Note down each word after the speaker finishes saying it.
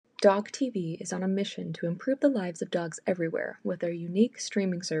Dog TV is on a mission to improve the lives of dogs everywhere with their unique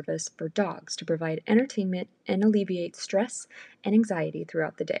streaming service for dogs to provide entertainment and alleviate stress and anxiety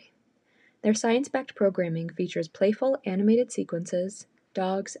throughout the day. Their science-backed programming features playful animated sequences,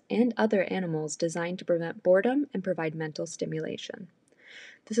 dogs, and other animals designed to prevent boredom and provide mental stimulation.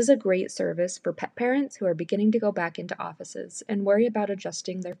 This is a great service for pet parents who are beginning to go back into offices and worry about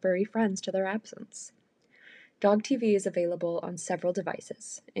adjusting their furry friends to their absence. Dog TV is available on several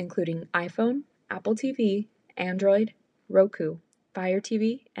devices, including iPhone, Apple TV, Android, Roku, Fire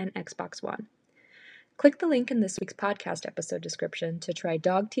TV, and Xbox One. Click the link in this week's podcast episode description to try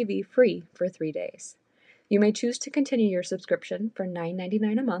Dog TV free for 3 days. You may choose to continue your subscription for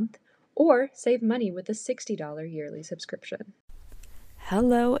 $9.99 a month or save money with a $60 yearly subscription.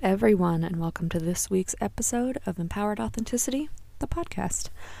 Hello, everyone, and welcome to this week's episode of Empowered Authenticity, the podcast.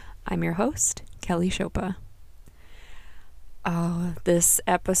 I'm your host, Kelly Chopa. Oh, this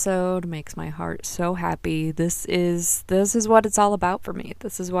episode makes my heart so happy. This is what it's all about for me.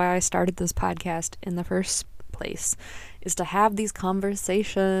 This is why I started this podcast in the first place, is to have these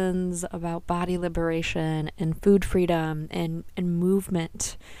conversations about body liberation and food freedom and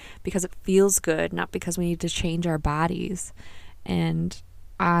movement, because it feels good, not because we need to change our bodies. And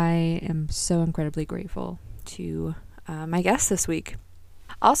I am so incredibly grateful to my guest this week.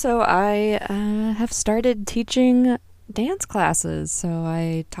 Also, I have started teaching dance classes. So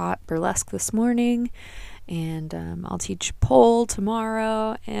I taught burlesque this morning, and I'll teach pole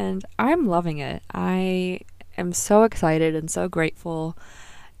tomorrow, and I'm loving it. I am so excited and so grateful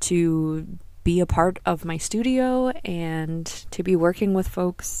to be a part of my studio and to be working with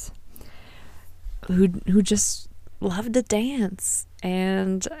folks who just love to dance.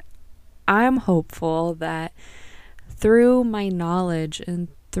 And I'm hopeful that through my knowledge and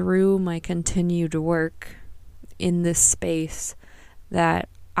through my continued work in this space, that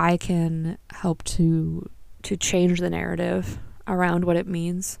I can help to change the narrative around what it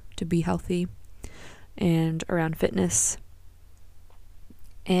means to be healthy and around fitness,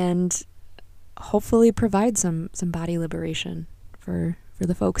 and hopefully provide some body liberation for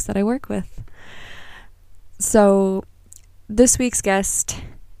the folks that I work with. So this week's guest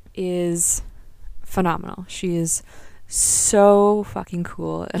is phenomenal. She is so fucking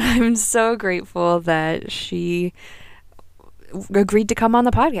cool, and I'm so grateful that she agreed to come on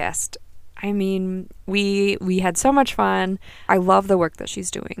the podcast. I mean, we had so much fun. I love the work that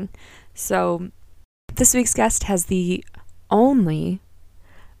she's doing. So this week's guest has the only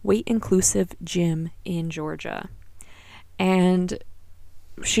weight-inclusive gym in Georgia, and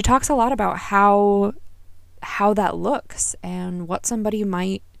she talks a lot about how that looks and what somebody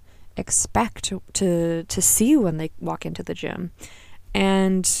might expect to see when they walk into the gym,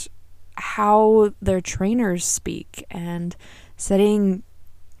 and how their trainers speak, and setting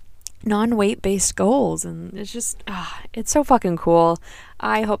non-weight based goals. And it's just it's so fucking cool.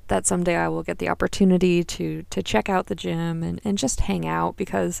 I hope that someday I will get the opportunity to check out the gym and just hang out,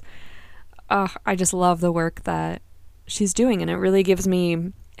 because I just love the work that she's doing, and it really gives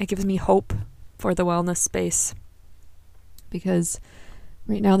me hope for the wellness space, because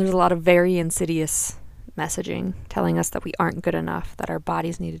right now there's a lot of very insidious messaging telling us that we aren't good enough, that our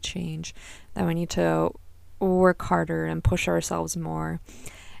bodies need to change, that we need to work harder and push ourselves more.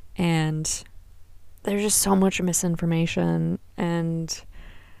 And there's just so much misinformation. And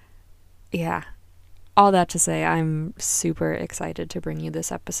yeah, all that to say, I'm super excited to bring you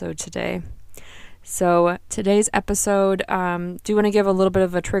this episode today. So today's episode, do want to give a little bit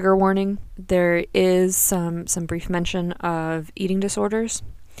of a trigger warning. There is some brief mention of eating disorders.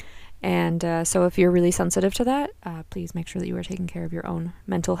 And so if you're really sensitive to that, please make sure that you are taking care of your own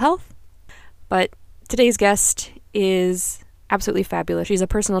mental health. But today's guest is absolutely fabulous. She's a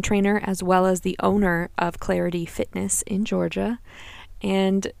personal trainer as well as the owner of Clarity Fitness in Georgia.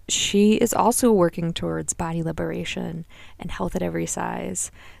 And she is also working towards body liberation and health at every size.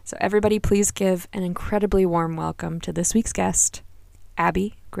 So everybody, please give an incredibly warm welcome to this week's guest,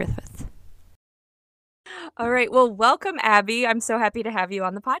 Abby Griffith. All right. Well, welcome, Abby. I'm so happy to have you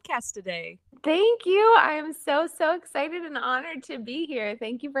on the podcast today. Thank you. I am so excited and honored to be here.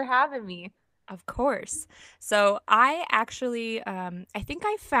 Thank you for having me. Of course. So I actually, I think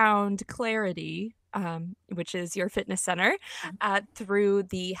I found Clarity, which is your fitness center, through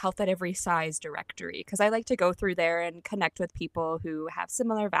the Health at Every Size directory, because I like to go through there and connect with people who have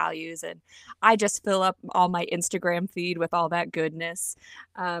similar values, and I just fill up all my Instagram feed with all that goodness.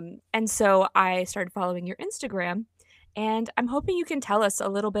 And so I started following your Instagram, and I'm hoping you can tell us a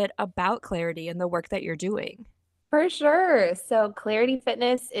little bit about Clarity and the work that you're doing. For sure. So Clarity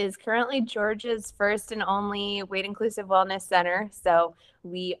Fitness is currently Georgia's first and only weight inclusive wellness center. So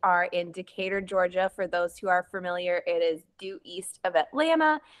We are in Decatur, Georgia. For those who are familiar, it is due east of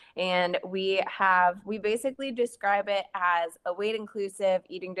Atlanta. And we basically describe it as a weight inclusive,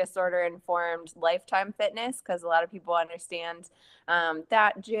 eating disorder informed lifetime fitness, because a lot of people understand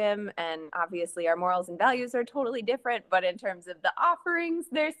that gym, and obviously our morals and values are totally different, but in terms of the offerings,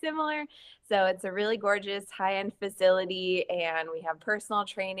 they're similar. So it's a really gorgeous high-end facility, and we have personal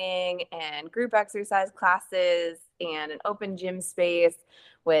training and group exercise classes and an open gym space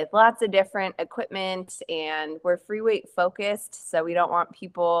with lots of different equipment, and we're free weight focused. So we don't want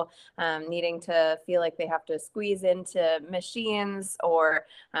people needing to feel like they have to squeeze into machines, or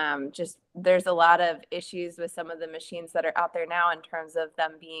just there's a lot of issues with some of the machines that are out there now in terms of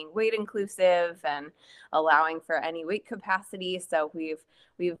them being weight inclusive and allowing for any weight capacity. So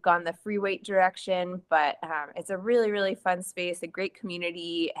we've gone the free weight direction, but it's a really, really fun space, a great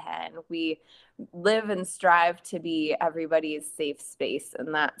community, and we live and strive to be everybody's safe space,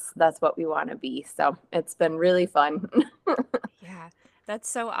 and that's what we want to be. So it's been really fun. Yeah, that's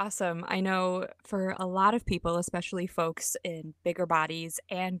so awesome. I know for a lot of people, especially folks in bigger bodies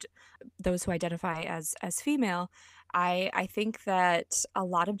and those who identify as female, I think that a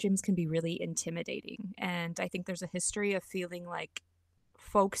lot of gyms can be really intimidating. And I think there's a history of feeling like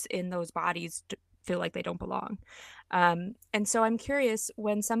folks in those bodies feel like they don't belong. And so I'm curious,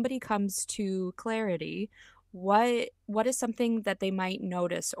 when somebody comes to Clarity, what is something that they might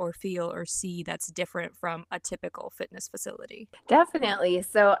notice or feel or see that's different from a typical fitness facility? Definitely.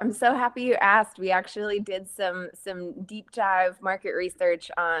 So I'm so happy you asked. We actually did some deep dive market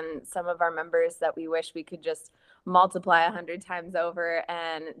research on some of our members that we wish we could just multiply 100 times over.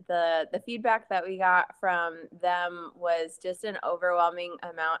 And the feedback that we got from them was just an overwhelming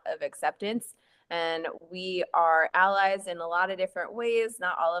amount of acceptance. And we are allies in a lot of different ways.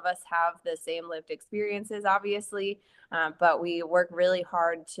 Not all of us have the same lived experiences, obviously, but we work really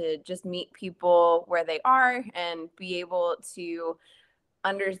hard to just meet people where they are and be able to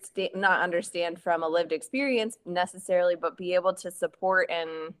not understand from a lived experience necessarily, but be able to support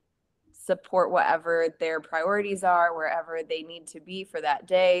whatever their priorities are, wherever they need to be for that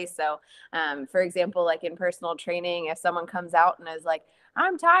day. So, for example, like in personal training, if someone comes out and is like,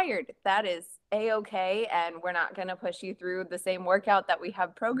 I'm tired, that is a-okay. And we're not going to push you through the same workout that we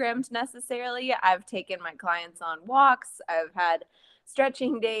have programmed necessarily. I've taken my clients on walks. I've had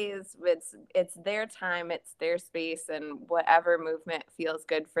stretching days. It's their time, it's their space, and whatever movement feels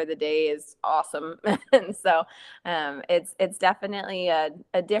good for the day is awesome. And so it's definitely a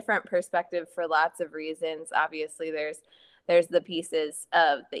different perspective for lots of reasons. Obviously, there's the pieces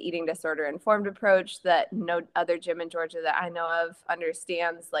of the eating disorder informed approach that no other gym in Georgia that I know of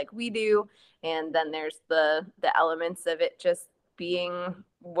understands like we do. And then there's the elements of it just being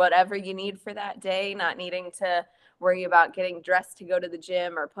whatever you need for that day, not needing to worry about getting dressed to go to the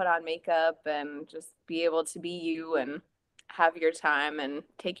gym or put on makeup, and just be able to be you and have your time and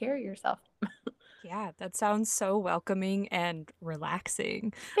take care of yourself. Yeah, that sounds so welcoming and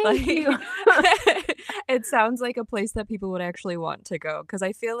relaxing. Thank you. It sounds like a place that people would actually want to go, because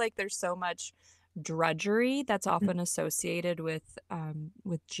I feel like there's so much drudgery that's often associated with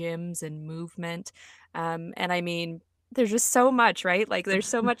gyms and movement. And I mean, there's just so much, right? Like there's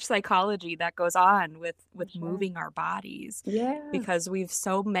so much psychology that goes on with Sure. moving our bodies, Yeah. because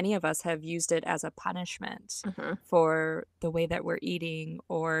so many of us have used it as a punishment Mhm. for the way that we're eating,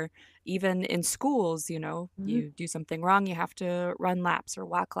 or even in schools, you do something wrong, you have to run laps or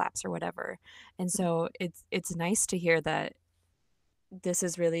walk laps or whatever. And so it's nice to hear that this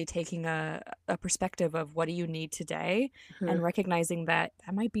is really taking a perspective of what do you need today, and Mhm. recognizing that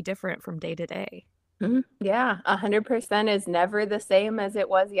that might be different from day to day. Mhm. Yeah, 100% is never the same as it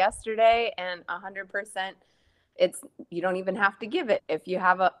was yesterday, and 100% it's you don't even have to give it. If you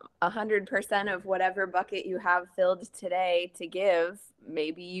have 100% of whatever bucket you have filled today to give,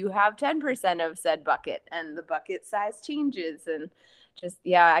 maybe you have 10% of said bucket, and the bucket size changes. And just,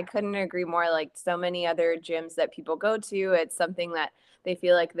 yeah, I couldn't agree more. Like so many other gyms that people go to, it's something that they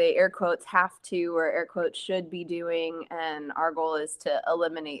feel like they air quotes have to, or air quotes should be doing. And our goal is to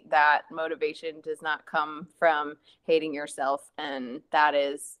eliminate that. Motivation does not come from hating yourself. And that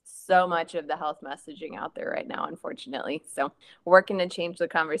is so much of the health messaging out there right now, unfortunately. So working to change the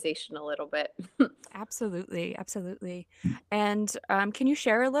conversation a little bit. Absolutely, absolutely. And can you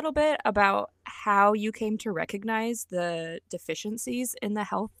share a little bit about how you came to recognize the deficiencies in the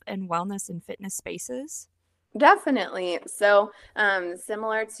health and wellness and fitness spaces? Definitely. So,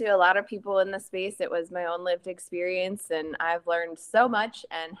 similar to a lot of people in the space, it was my own lived experience, and I've learned so much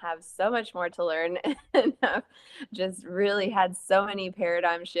and have so much more to learn. And I've just really had so many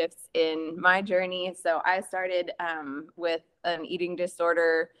paradigm shifts in my journey. So, I started with an eating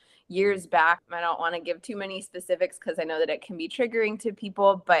disorder years back. I don't want to give too many specifics because I know that it can be triggering to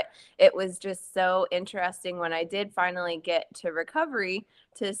people, but it was just so interesting when I did finally get to recovery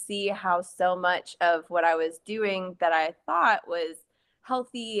to see how so much of what I was doing that I thought was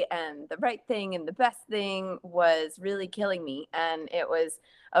healthy and the right thing and the best thing was really killing me. And it was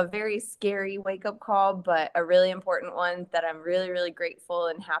a very scary wake up call, but a really important one that I'm really, really grateful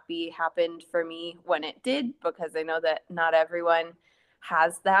and happy happened for me when it did, because I know that not everyone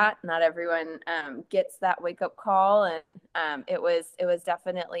has that. Not everyone gets that wake up call. And it was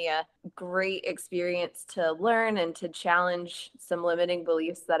definitely a great experience to learn and to challenge some limiting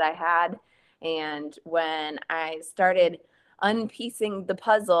beliefs that I had. And when I started unpiecing the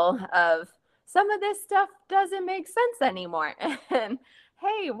puzzle of some of this stuff doesn't make sense anymore. And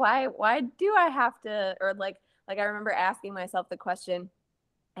hey, why do I have to, or like I remember asking myself the question,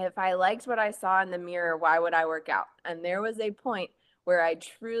 if I liked what I saw in the mirror, why would I work out? And there was a point where I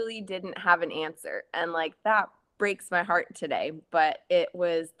truly didn't have an answer. And like that breaks my heart today, but that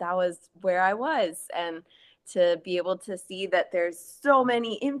was where I was. And to be able to see that there's so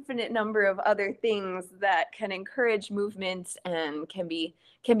many infinite number of other things that can encourage movement and can be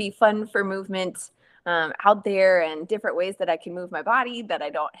fun for movement out there, and different ways that I can move my body that I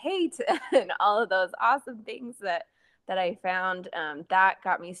don't hate and all of those awesome things that I found, that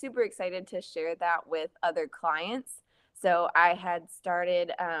got me super excited to share that with other clients. So I had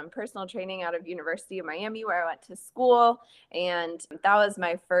started personal training out of University of Miami, where I went to school, and that was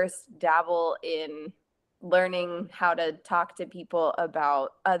my first dabble in learning how to talk to people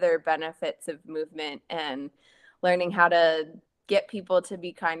about other benefits of movement and learning how to get people to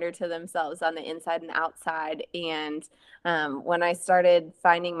be kinder to themselves on the inside and outside. And when I started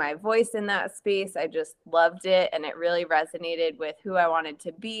finding my voice in that space, I just loved it. And it really resonated with who I wanted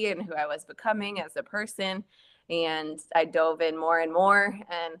to be and who I was becoming as a person. And I dove in more and more.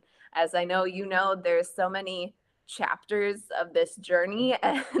 And as I know, there's so many chapters of this journey.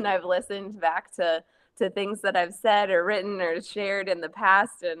 And I've listened back to things that I've said or written or shared in the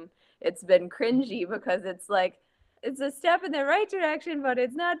past. And it's been cringy because it's like, it's a step in the right direction, but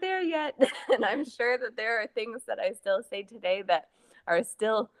it's not there yet. And I'm sure that there are things that I still say today that are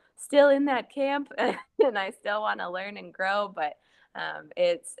still in that camp, and I still want to learn and grow. But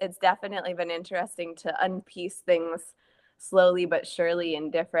it's definitely been interesting to unpiece things slowly but surely in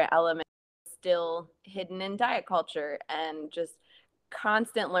different elements still hidden in diet culture, and just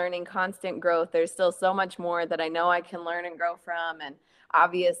constant learning, constant growth. There's still so much more that I know I can learn and grow from. And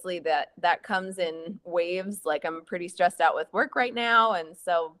obviously that comes in waves. Like, I'm pretty stressed out with work right now. And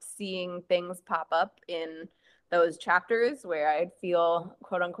so seeing things pop up in those chapters where I feel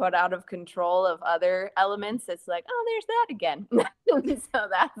quote unquote out of control of other elements, it's like, oh, there's that again. So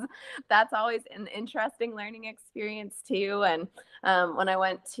that's always an interesting learning experience too. And when I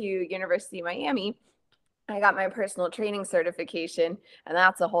went to University of Miami, I got my personal training certification, and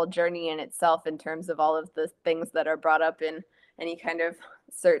that's a whole journey in itself in terms of all of the things that are brought up in any kind of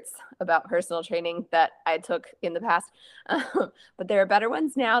certs about personal training that I took in the past. But there are better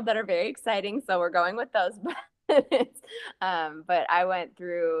ones now that are very exciting, so we're going with those. But I went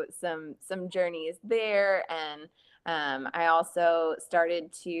through some journeys there, and I also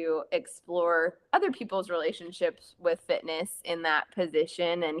started to explore other people's relationships with fitness in that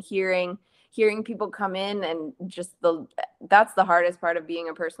position, and hearing people come in, and just that's the hardest part of being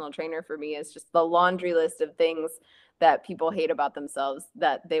a personal trainer for me, is just the laundry list of things that people hate about themselves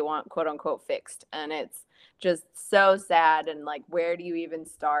that they want quote unquote fixed. And it's just so sad. And like, where do you even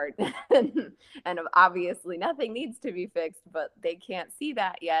start? And obviously nothing needs to be fixed, but they can't see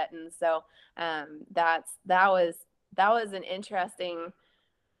that yet. And so that was an interesting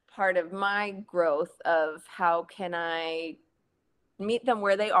part of my growth of how can I meet them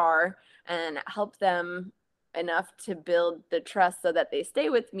where they are and help them enough to build the trust so that they stay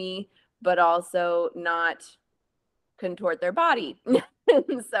with me, but also not contort their body.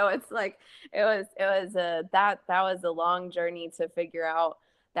 So it's like, that was a long journey to figure out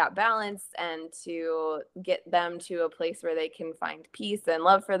that balance and to get them to a place where they can find peace and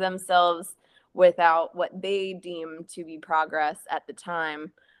love for themselves without what they deem to be progress at the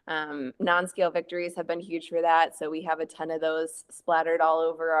time. Non-scale victories have been huge for that. So we have a ton of those splattered all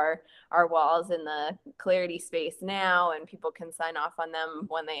over our walls in the Clarity space now, and people can sign off on them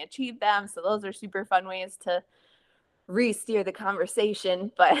when they achieve them. So those are super fun ways to re-steer the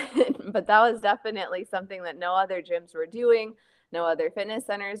conversation. But that was definitely something that no other gyms were doing, no other fitness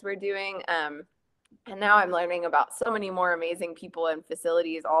centers were doing. And now I'm learning about so many more amazing people and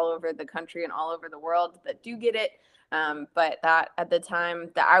facilities all over the country and all over the world that do get it. But that at the time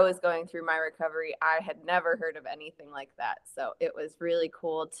that I was going through my recovery, I had never heard of anything like that. So it was really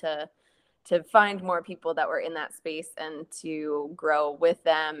cool to find more people that were in that space and to grow with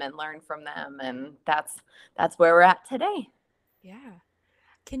them and learn from them. And that's where we're at today. Yeah.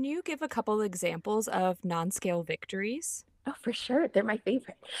 Can you give a couple examples of non-scale victories? Oh, for sure. They're my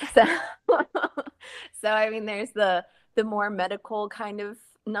favorite. So, so I mean, there's the more medical kind of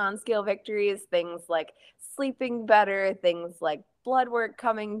non-scale victories, things like sleeping better, things like blood work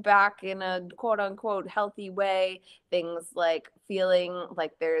coming back in a quote unquote healthy way, things like feeling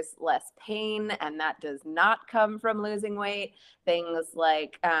like there's less pain, and that does not come from losing weight, things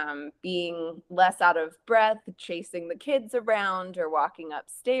like being less out of breath, chasing the kids around or walking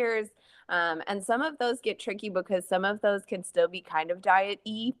upstairs. And some of those get tricky because some of those can still be kind of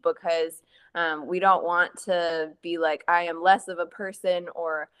diet-y because we don't want to be like, I am less of a person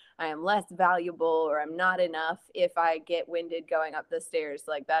or I am less valuable or I'm not enough if I get winded going up the stairs.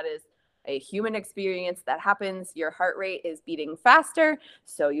 Like that is a human experience that happens. Your heart rate is beating faster,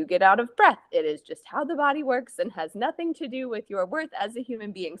 so you get out of breath. It is just how the body works and has nothing to do with your worth as a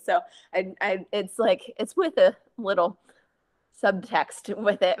human being. So it's like, it's with a little subtext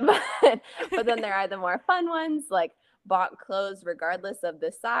with it. But then there are the more fun ones, like bought clothes regardless of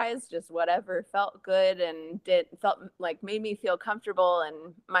the size, just whatever felt good and felt like made me feel comfortable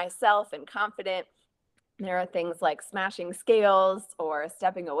and myself and confident. There are things like smashing scales or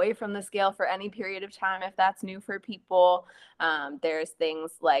stepping away from the scale for any period of time if that's new for people. There's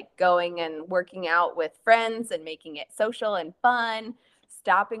things like going and working out with friends and making it social and fun,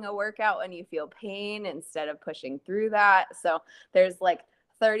 stopping a workout when you feel pain instead of pushing through that. So there's like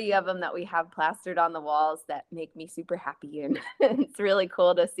 30 of them that we have plastered on the walls that make me super happy, and it's really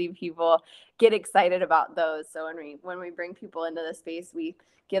cool to see people get excited about those. So when we bring people into the space, we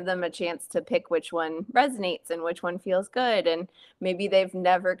give them a chance to pick which one resonates and which one feels good, and maybe they've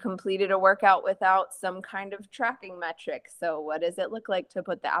never completed a workout without some kind of tracking metric. So what does it look like to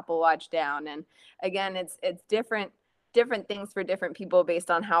put the Apple Watch down? And again, it's different things for different people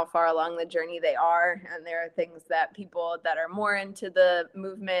based on how far along the journey they are. And there are things that people that are more into the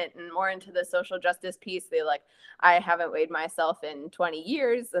movement and more into the social justice piece, they like, I haven't weighed myself in 20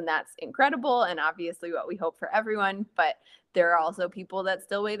 years, and that's incredible and obviously what we hope for everyone. But there are also people that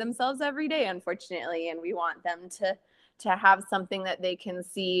still weigh themselves every day, unfortunately, and we want them to have something that they can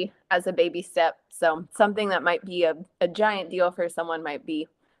see as a baby step. So something that might be a giant deal for someone might be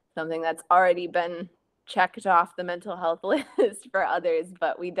something that's already been checked off the mental health list for others,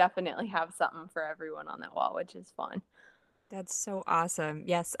 but we definitely have something for everyone on that wall, which is fun. That's so awesome.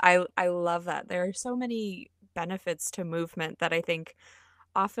 Yes, I love that. There are so many benefits to movement that I think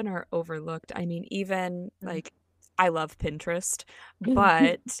often are overlooked. I mean, even like I love Pinterest,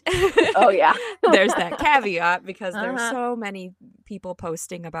 but Oh yeah. there's that caveat because there's Uh-huh. so many people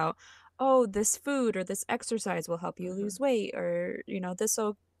posting about, oh, this food or this exercise will help you lose weight, or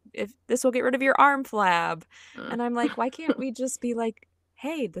this will get rid of your arm flab. Mm. And I'm like, why can't we just be like,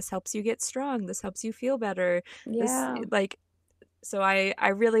 hey, this helps you get strong, this helps you feel better. This Yeah. like so I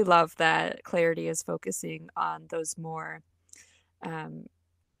really love that Clarity is focusing on um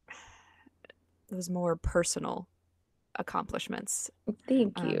those more personal accomplishments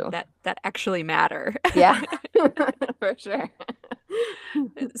Thank you. that actually matter. Yeah. For sure.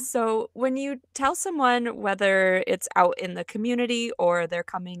 So when you tell someone, whether it's out in the community or they're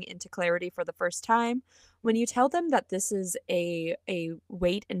coming into Clarity for the first time, when you tell them that this is a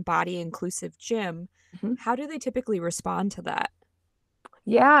weight and body inclusive gym, Mhm. how do they typically respond to that?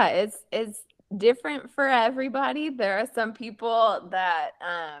 Yeah, it's different for everybody. There are some people that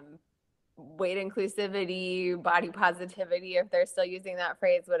weight inclusivity, body positivity, if they're still using that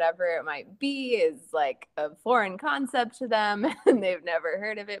phrase, whatever it might be, is like a foreign concept to them and they've never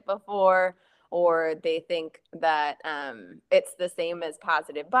heard of it before. Or they think that it's the same as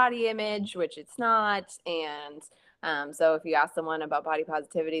positive body image, which it's not. And so if you ask someone about body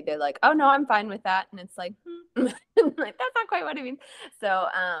positivity, they're like, "Oh no, I'm fine with that," and it's like, like that's not quite what I mean. So,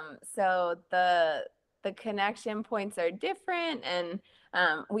 so the connection points are different, and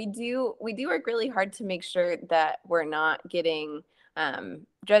we do work really hard to make sure that we're not getting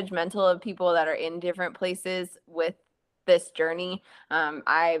judgmental of people that are in different places with this journey.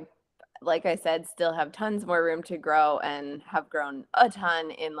 I like I said, still have tons more room to grow and have grown a ton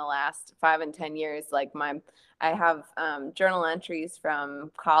in the last 5 and 10 years. I have journal entries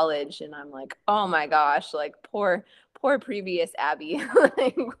from college, and I'm like, oh my gosh, like poor previous Abby,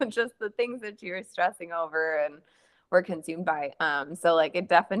 like just the things that you were stressing over and we're consumed by. So like it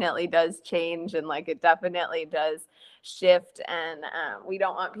definitely does change, and like it definitely does shift, and we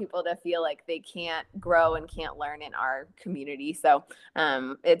don't want people to feel like they can't grow and can't learn in our community. So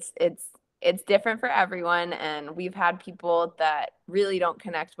it's different for everyone, and we've had people that really don't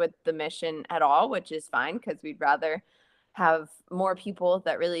connect with the mission at all, which is fine, because we'd rather have more people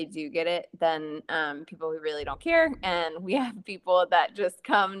that really do get it than people who really don't care. And we have people that just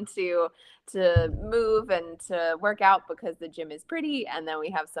come to move and to work out because the gym is pretty, and then we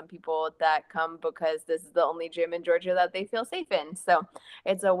have some people that come because this is the only gym in Georgia that they feel safe in. So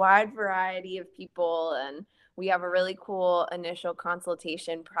it's a wide variety of people, and we have a really cool initial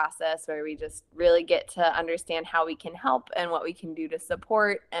consultation process where we just really get to understand how we can help and what we can do to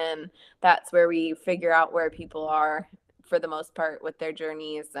support. And that's where we figure out where people are for the most part with their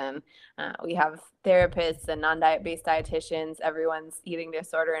journeys. And we have therapists and non-diet based dietitians. Everyone's eating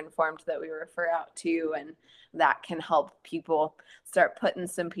disorder informed that we refer out to, and that can help people start putting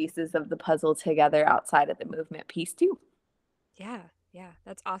some pieces of the puzzle together outside of the movement piece too. Yeah,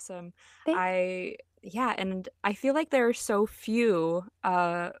 that's awesome. Thanks. And I feel like there are so few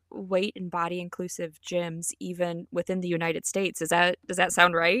weight and body inclusive gyms even within the United States. Does that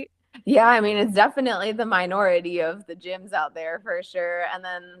sound right? Yeah, I mean, it's definitely the minority of the gyms out there for sure. And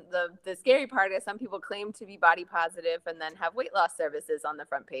then the scary part is some people claim to be body positive and then have weight loss services on the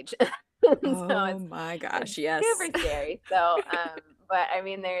front page. So Oh my it's gosh, yes. super scary. So, but I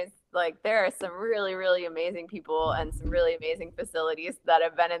mean, there are some really, really amazing people and some really amazing facilities that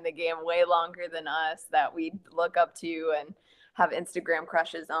have been in the game way longer than us that we look up to and have Instagram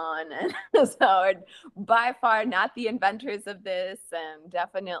crushes on. And so by far not the inventors of this, and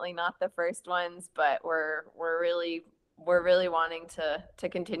definitely not the first ones, but we're really wanting to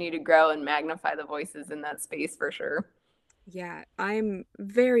continue to grow and magnify the voices in that space for sure. Yeah, I'm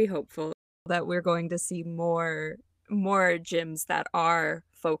very hopeful that we're going to see more gyms that are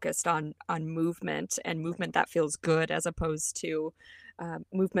focused on movement and movement that feels good as opposed to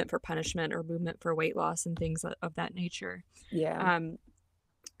movement for punishment or movement for weight loss and things of that nature. Yeah. Um,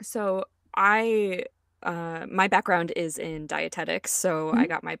 so I my background is in dietetics, so I Mhm.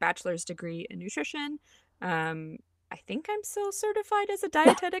 got my bachelor's degree in nutrition. I think I'm still certified as a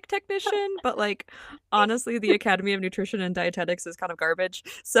dietetic technician, but like honestly, the Academy of Nutrition and Dietetics is kind of garbage.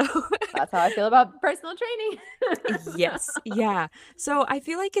 So That's how I feel about personal training. yes, yeah. So I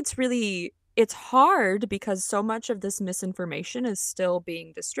feel like it's hard because so much of this misinformation is still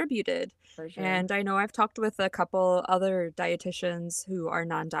being distributed. For sure. And I know I've talked with a couple other dietitians who are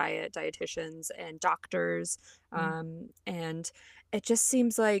non-diet dietitians and doctors. And it just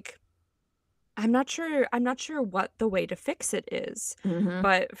seems like I'm not sure what the way to fix it is. Mm-hmm.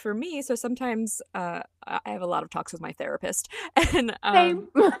 But for me, so sometimes I have a lot of talks with my therapist and Same.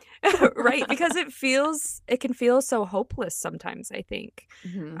 right, because it can feel so hopeless sometimes, I think.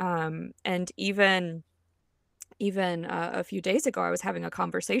 Hmm. And even a few days ago, I was having a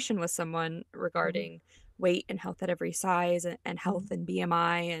conversation with someone regarding weight and health at every size and health and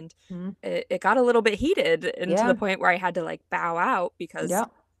BMI, and Hmm. it got a little bit heated, and to the Yeah. point where I had to like bow out because Yep.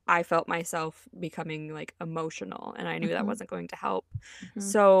 I felt myself becoming like emotional, and I knew that Hmm. wasn't going to help. Hmm.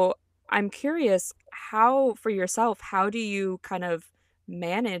 So I'm curious, how for yourself, how do you kind of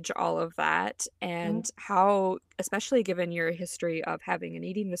manage all of that, and how, especially given your history of having an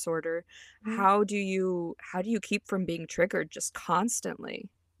eating disorder, Hmm. how do you keep from being triggered just constantly?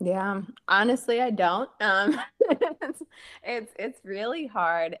 Yeah, honestly, I don't. It's really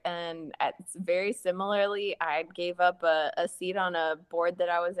hard, and it's very similarly. I gave up a seat on a board that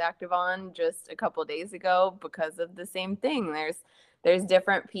I was active on just a couple days ago because of the same thing. There's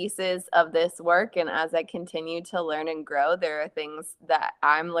different pieces of this work, and as I continue to learn and grow, there are things that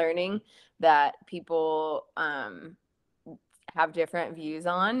I'm learning that people have different views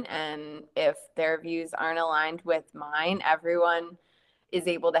on, and if their views aren't aligned with mine, everyone is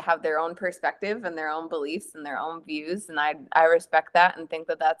able to have their own perspective and their own beliefs and their own views, and I respect that and think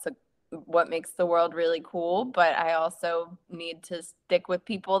that that's what makes the world really cool. But I also need to stick with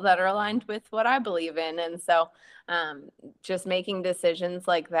people that are aligned with what I believe in. And so just making decisions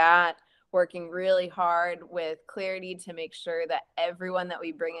like that, working really hard with clarity to make sure that everyone that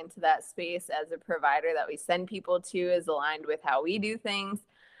we bring into that space as a provider that we send people to is aligned with how we do things,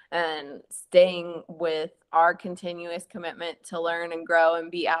 and staying with our continuous commitment to learn and grow and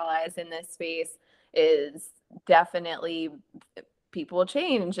be allies in this space is definitely, people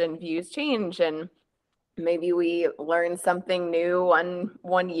change and views change, and maybe we learn something new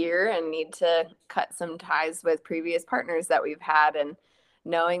one year and need to cut some ties with previous partners that we've had, and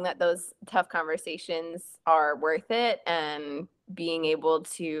knowing that those tough conversations are worth it, and being able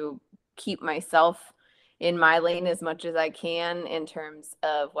to keep myself in my lane as much as I can in terms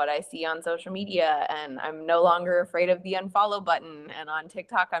of what I see on social media. And I'm no longer afraid of the unfollow button. And on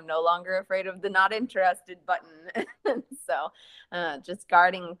TikTok, I'm no longer afraid of the not interested button. So just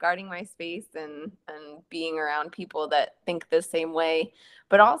guarding my space and being around people that think the same way.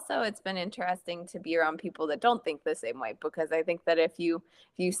 But also it's been interesting to be around people that don't think the same way, because I think that if you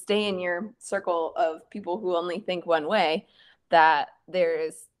stay in your circle of people who only think one way, that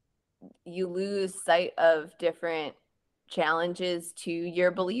you lose sight of different challenges to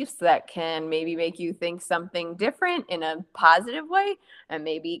your beliefs that can maybe make you think something different in a positive way, and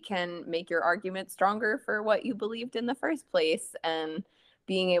maybe can make your argument stronger for what you believed in the first place. And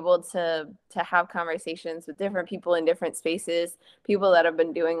being able to have conversations with different people in different spaces, people that have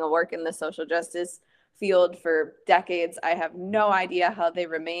been doing a work in the social justice field for decades. I have no idea how they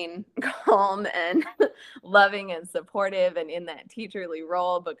remain calm and loving and supportive and in that teacherly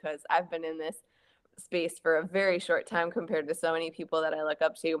role, because I've been in this space for a very short time compared to so many people that I look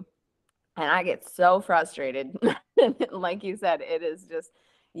up to. And I get so frustrated. Like you said, it is just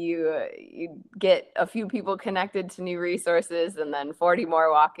you get a few people connected to new resources, and then 40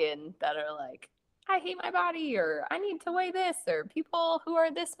 more walk in that are like, I hate my body, or I need to weigh this, or people who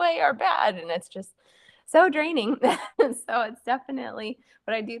are this way are bad. And it's just so draining. So it's definitely,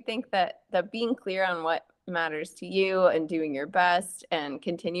 but I do think that being clear on what matters to you and doing your best and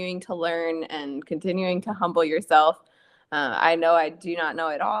continuing to learn and continuing to humble yourself. I know I do not know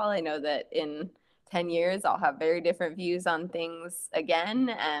it all. I know that in 10 years I'll have very different views on things again,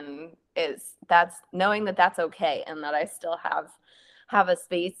 and that's knowing that that's okay, and that I still have a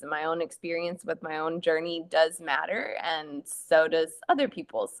space, and my own experience with my own journey does matter, and so does other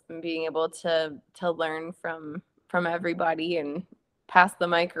people's. And being able to learn from everybody and pass the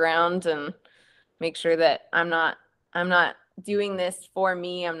mic around and make sure that I'm not doing this for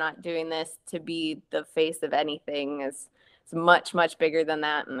me. I'm not doing this to be the face of anything. It's much bigger than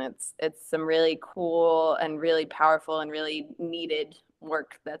that, and it's some really cool and really powerful and really needed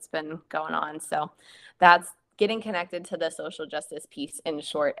work that's been going on. So that's getting connected to the social justice piece, in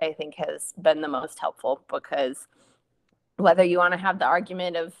short, I think has been the most helpful, because whether you want to have the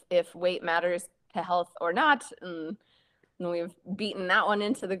argument of if weight matters to health or not, and we've beaten that one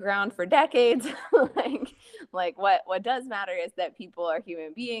into the ground for decades, like what does matter is that people are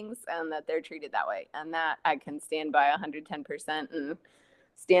human beings and that they're treated that way. And that I can stand by 110% and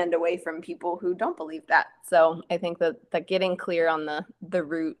stand away from people who don't believe that. So I think that getting clear on the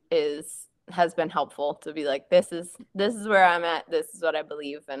root has been helpful, to be like, this is where I'm at, this is what I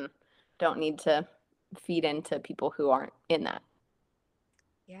believe, and don't need to feed into people who aren't in that.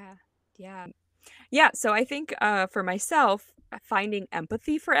 Yeah, so I think for myself, finding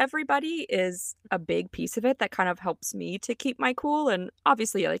empathy for everybody is a big piece of it that kind of helps me to keep my cool. And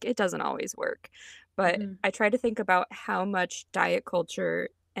obviously, like, it doesn't always work, but I try to think about how much diet culture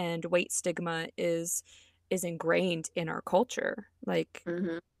and weight stigma is ingrained in our culture. Like,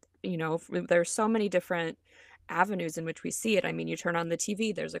 you know, there's so many different avenues in which we see it. I mean, you turn on the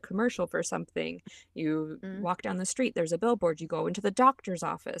TV, there's a commercial for something. You walk down the street, there's a billboard. You go into the doctor's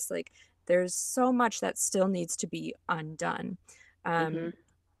office. Like, there's so much that still needs to be undone. And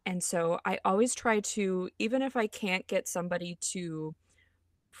so I always try to, even if I can't get somebody to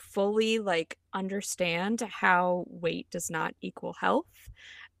fully like understand how weight does not equal health,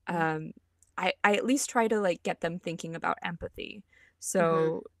 I at least try to like get them thinking about empathy.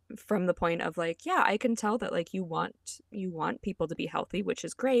 So from the point of like, yeah, I can tell that like you want people to be healthy, which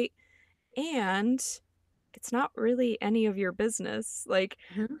is great, and it's not really any of your business. Like,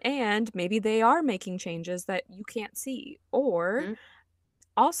 and maybe they are making changes that you can't see. Or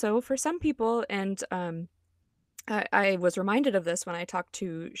also for some people, and I was reminded of this when I talked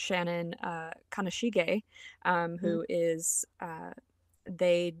to Shannon Kanashige, who is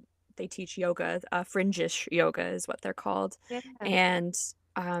they teach yoga, fringish yoga is what they're called. And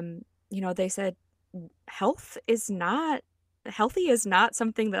you know, they said healthy is not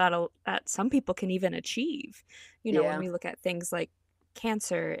something that some people can even achieve. You know, when we look at things like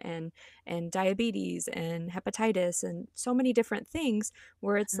cancer and diabetes and hepatitis and so many different things,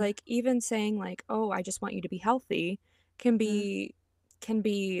 where it's like, even saying like, oh, I just want you to be healthy can be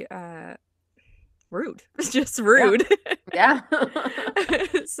rude. It's just rude. Yeah.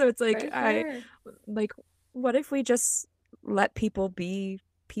 So it's like, what if we just let people be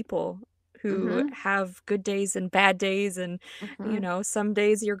people who have good days and bad days, and you know, some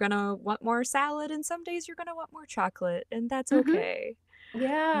days you're gonna want more salad and some days you're gonna want more chocolate, and that's okay.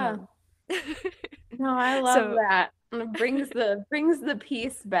 No, I love that. It brings the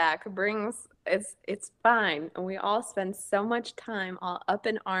peace back. It's fine. And we all spend so much time all up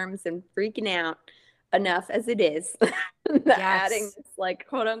in arms and freaking out enough as it is. Adding Yes. this like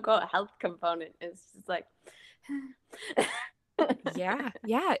quote unquote health component is just like Yeah,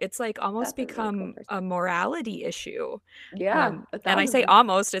 yeah, it's like almost that's a really cool become a perspective. morality issue. Yeah, And I say 1,000%.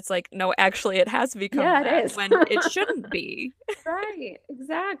 almost, it's like, no, actually it has become Yeah, it that is. when it shouldn't be. Right,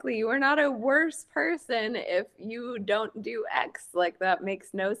 exactly. You are not a worse person if you don't do X. Like that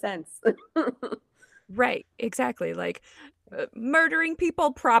makes no sense. Right, exactly. Like murdering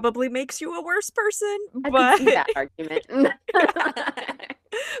people probably makes you a worse person, I could but see that argument.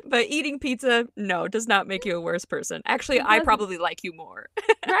 but eating pizza, no, does not make you a worse person. Actually, It I doesn't. probably like you more.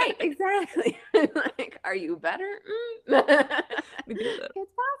 Right, exactly. Like, are you better? Mm. Maybe a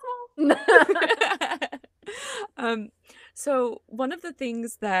It's possible. Um, so one of the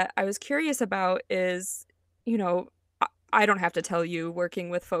things that I was curious about is, you know, I don't have to tell you, working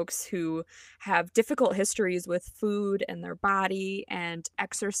with folks who have difficult histories with food and their body and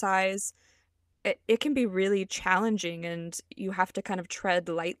exercise, it can be really challenging and you have to kind of tread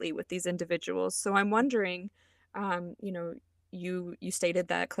lightly with these individuals. So I'm wondering, you know, you stated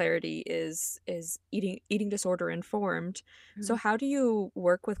that Clarity is eating disorder informed. So how do you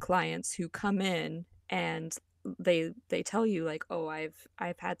work with clients who come in and they tell you like, "Oh, I've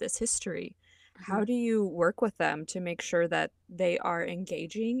had this history." How do you work with them to make sure that they are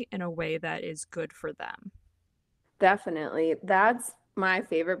engaging in a way that is good for them? Definitely. That's my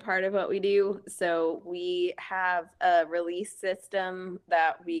favorite part of what we do. So we have a release system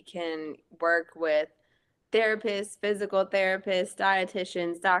that we can work with therapists, physical therapists,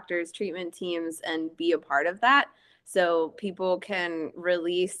 dietitians, doctors, treatment teams, and be a part of that. So people can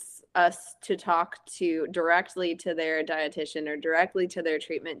release us to talk to directly to their dietitian or directly to their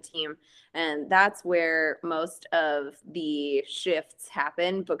treatment team. And that's where most of the shifts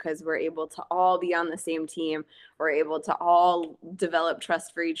happen because we're able to all be on the same team. We're able to all develop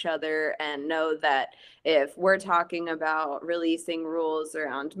trust for each other and know that if we're talking about releasing rules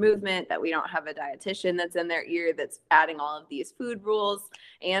around movement, that we don't have a dietitian that's in their ear that's adding all of these food rules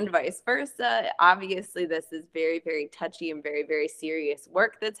and vice versa. Obviously, this is very, very touchy and very, very serious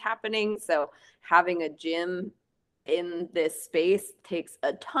work that's happening. So having a gym in this space takes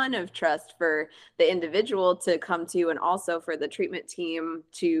a ton of trust for the individual to come to and also for the treatment team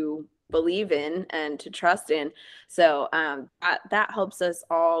to believe in and to trust in. So that helps us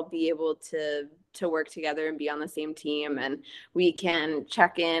all be able to work together and be on the same team. And we can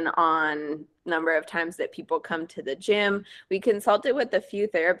check in on number of times that people come to the gym. We consulted with a few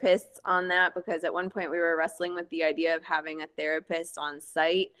therapists on that because at one point we were wrestling with the idea of having a therapist on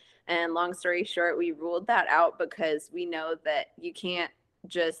site. And long story short, we ruled that out because we know that you can't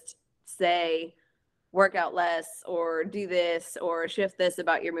just say, work out less or do this or shift this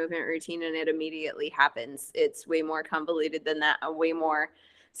about your movement routine and it immediately happens. It's way more convoluted than that, a way more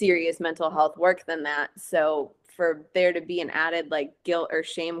serious mental health work than that. So for there to be an added like guilt or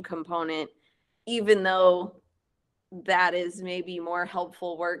shame component, even though that is maybe more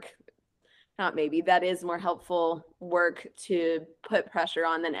helpful work, not maybe, that is more helpful work to put pressure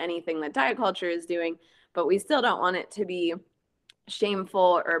on than anything that diet culture is doing, but we still don't want it to be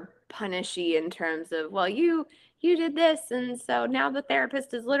shameful or punishy in terms of, well, you did this and so now the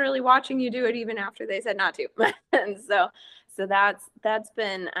therapist is literally watching you do it even after they said not to. And so that's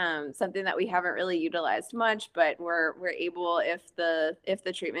been something that we haven't really utilized much, but we're able, if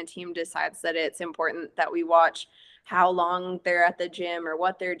the treatment team decides that it's important that we watch how long they're at the gym or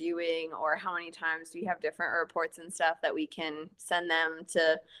what they're doing or how many times we have different reports and stuff that we can send them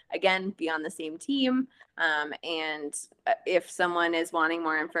to again be on the same team. And if someone is wanting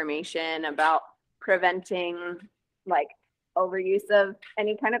more information about preventing like overuse of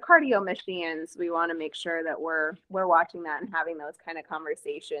any kind of cardio machines, we want to make sure that we're watching that and having those kind of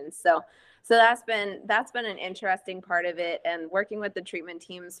conversations. So that's been an interesting part of it, and working with the treatment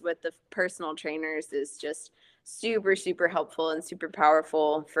teams with the personal trainers is just super super helpful and super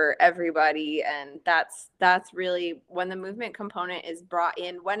powerful for everybody. And that's really when the movement component is brought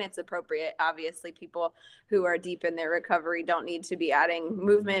in when it's appropriate. Obviously people who are deep in their recovery don't need to be adding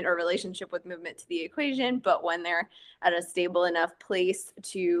movement or relationship with movement to the equation, but when they're at a stable enough place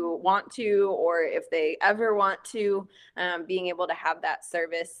to want to, or if they ever want to, being able to have that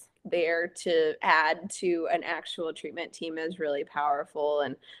service there to add to an actual treatment team is really powerful.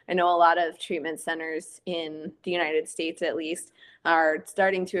 And I know a lot of treatment centers in the United States, at least, are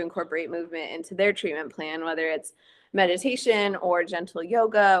starting to incorporate movement into their treatment plan, whether it's meditation or gentle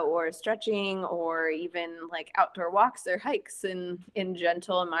yoga or stretching or even like outdoor walks or hikes in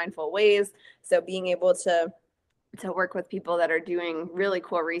gentle and mindful ways. So being able to work with people that are doing really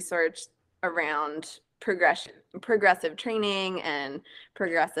cool research around progressive training and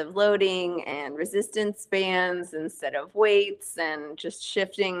progressive loading and resistance bands instead of weights, and just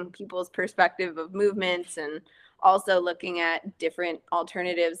shifting people's perspective of movements, and also looking at different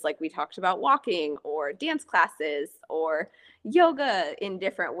alternatives like we talked about, walking or dance classes or yoga in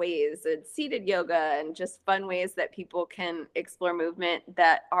different ways, and seated yoga, and just fun ways that people can explore movement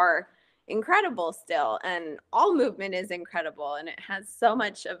that are incredible still. And all movement is incredible, and it has so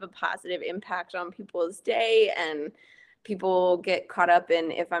much of a positive impact on people's day. And people get caught up in,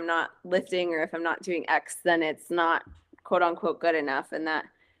 if I'm not lifting or if I'm not doing X, then it's not quote unquote good enough. And that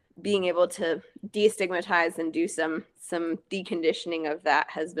being able to destigmatize and do some deconditioning of that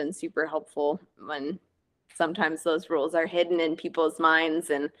has been super helpful, when sometimes those rules are hidden in people's minds,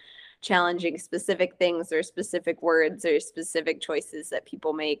 and challenging specific things or specific words or specific choices that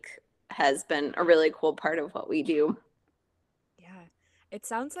people make has been a really cool part of what we do. Yeah. It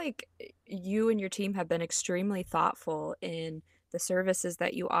sounds like you and your team have been extremely thoughtful in the services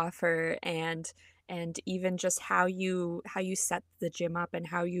that you offer, and even just how you set the gym up and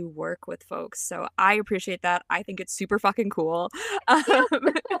how you work with folks. So I appreciate that. I think it's super fucking cool. Yeah.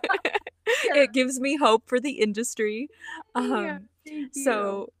 It gives me hope for the industry. Yeah, thank you.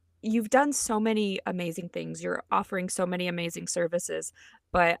 So you've done so many amazing things. You're offering so many amazing services,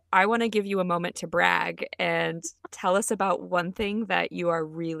 but I want to give you a moment to brag and tell us about one thing that you are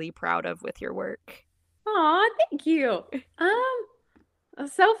really proud of with your work. Aw, thank you.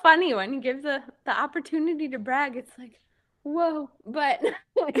 It's so funny when you give the opportunity to brag. It's like, whoa. But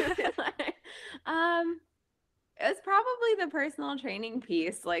it's probably the personal training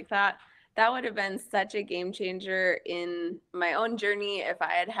piece. Like that would have been such a game changer in my own journey if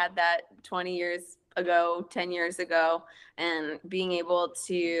I had had that 20 years ago, 10 years ago, and being able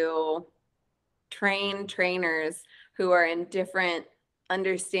to train trainers who are in different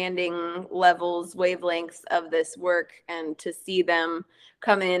understanding levels, wavelengths of this work, and to see them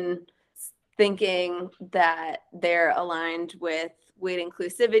come in thinking that they're aligned with weight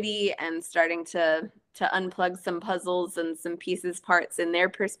inclusivity and starting to unplug some puzzles and some pieces, parts in their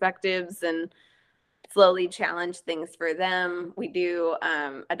perspectives, and slowly challenge things for them. We do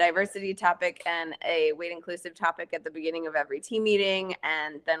a diversity topic and a weight inclusive topic at the beginning of every team meeting.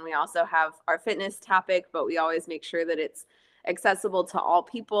 And then we also have our fitness topic, but we always make sure that it's accessible to all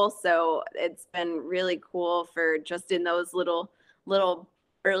people. So it's been really cool for just in those little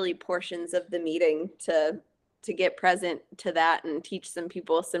early portions of the meeting to get present to that and teach some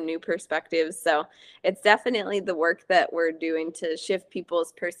people some new perspectives. So it's definitely the work that we're doing to shift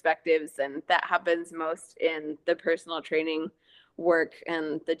people's perspectives. And that happens most in the personal training work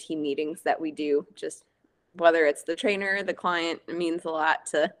and the team meetings that we do. Just whether it's the trainer, the client, it means a lot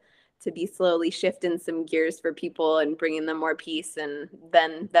to be slowly shifting some gears for people and bringing them more peace, and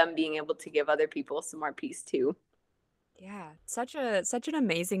then them being able to give other people some more peace too. Yeah, such an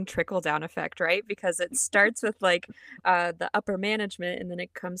amazing trickle down effect, right? Because it starts with like the upper management, and then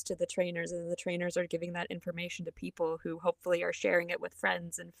it comes to the trainers, and the trainers are giving that information to people who hopefully are sharing it with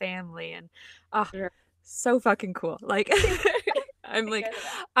friends and family, and Sure. so fucking cool. Like I'm like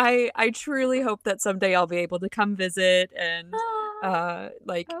I truly hope that someday I'll be able to come visit and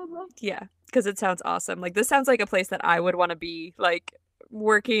like yeah, because it sounds awesome. Like this sounds like a place that I would want to be like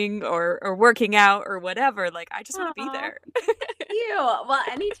working or working out or whatever. Like I just want to be there. You. Well,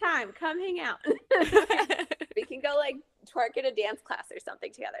 anytime, come hang out. We can go like twerk at a dance class or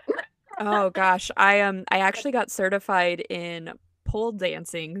something together. Oh gosh, I actually got certified in pole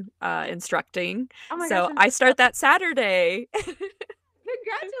dancing instructing. Oh my So gosh, I start that Saturday.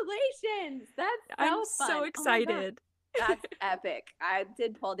 congratulations. That's so I'm fun. so Oh my gosh. excited. That's epic. I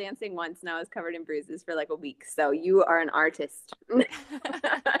did pole dancing once and I was covered in bruises for like a week. So you are an artist.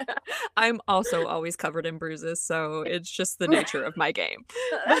 I'm also always covered in bruises, so it's just the nature of my game.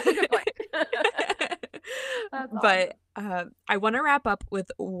 That's a good point. But I want to wrap up with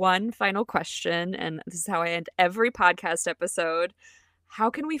one final question, and this is how I end every podcast episode. How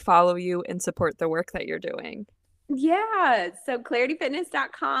can we follow you and support the work that you're doing? Yeah, so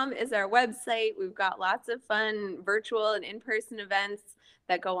clarityfitness.com is our website. We've got lots of fun virtual and in-person events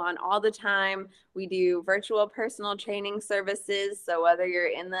that go on all the time. We do virtual personal training services, so whether you're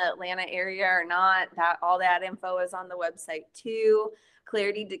in the Atlanta area or not, that all that info is on the website too.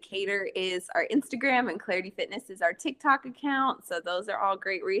 Clarity Decatur is our Instagram, and Clarity Fitness is our TikTok account. So those are all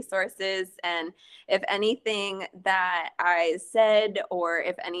great resources. And if anything that I said, or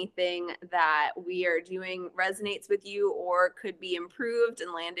if anything that we are doing resonates with you or could be improved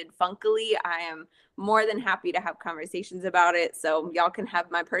and landed funkily, I am more than happy to have conversations about it. So y'all can have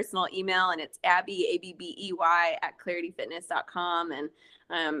my personal email, and it's Abby, ABBEY, at clarityfitness.com. And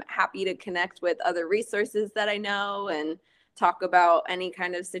I'm happy to connect with other resources that I know and talk about any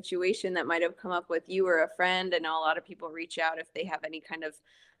kind of situation that might have come up with you or a friend. I know a lot of people reach out if they have any kind of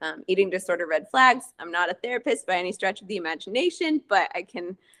eating disorder red flags. I'm not a therapist by any stretch of the imagination, but I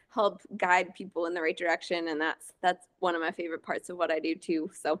can help guide people in the right direction, and that's one of my favorite parts of what I do too.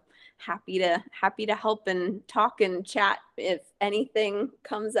 So happy to help and talk and chat if anything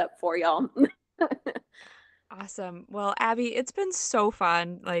comes up for y'all. Awesome. Well, Abby, it's been so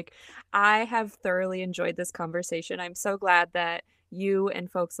fun. Like, I have thoroughly enjoyed this conversation. I'm so glad that you and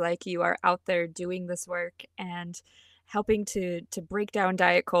folks like you are out there doing this work and helping to break down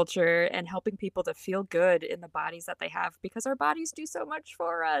diet culture and helping people to feel good in the bodies that they have, because our bodies do so much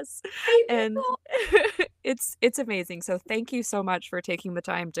for us. And it's amazing. So thank you so much for taking the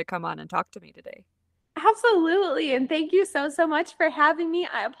time to come on and talk to me today. Absolutely. And thank you so much for having me.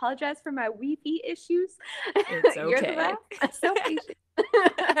 I apologize for my Wi-Fi issues. It's okay. You're the best. I'm so patient.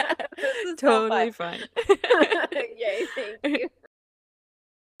 This is totally so fun. Yay, thank you.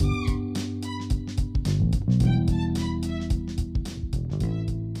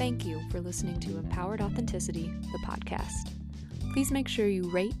 Thank you for listening to Empowered Authenticity, the podcast. Please make sure you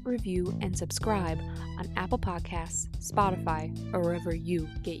rate, review, and subscribe on Apple Podcasts, Spotify, or wherever you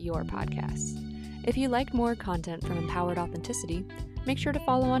get your podcasts. If you like more content from Empowered Authenticity, make sure to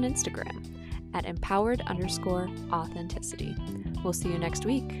follow on Instagram at empowered_authenticity. We'll see you next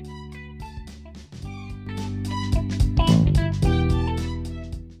week.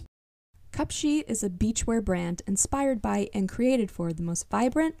 Cupshe is a beachwear brand inspired by and created for the most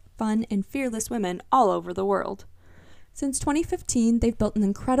vibrant, fun, and fearless women all over the world. Since 2015, they've built an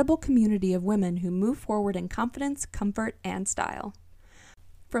incredible community of women who move forward in confidence, comfort, and style.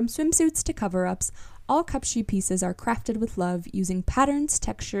 From swimsuits to cover-ups, all Cupshe pieces are crafted with love using patterns,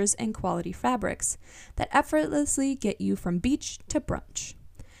 textures, and quality fabrics that effortlessly get you from beach to brunch.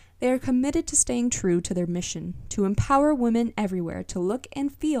 They are committed to staying true to their mission to empower women everywhere to look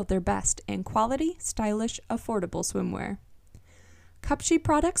and feel their best in quality, stylish, affordable swimwear. Cupshe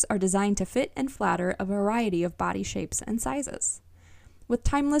products are designed to fit and flatter a variety of body shapes and sizes. With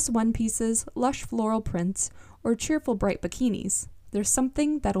timeless one-pieces, lush floral prints, or cheerful bright bikinis, there's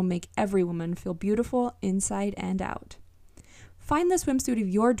something that'll make every woman feel beautiful inside and out. Find the swimsuit of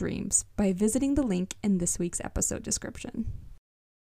your dreams by visiting the link in this week's episode description.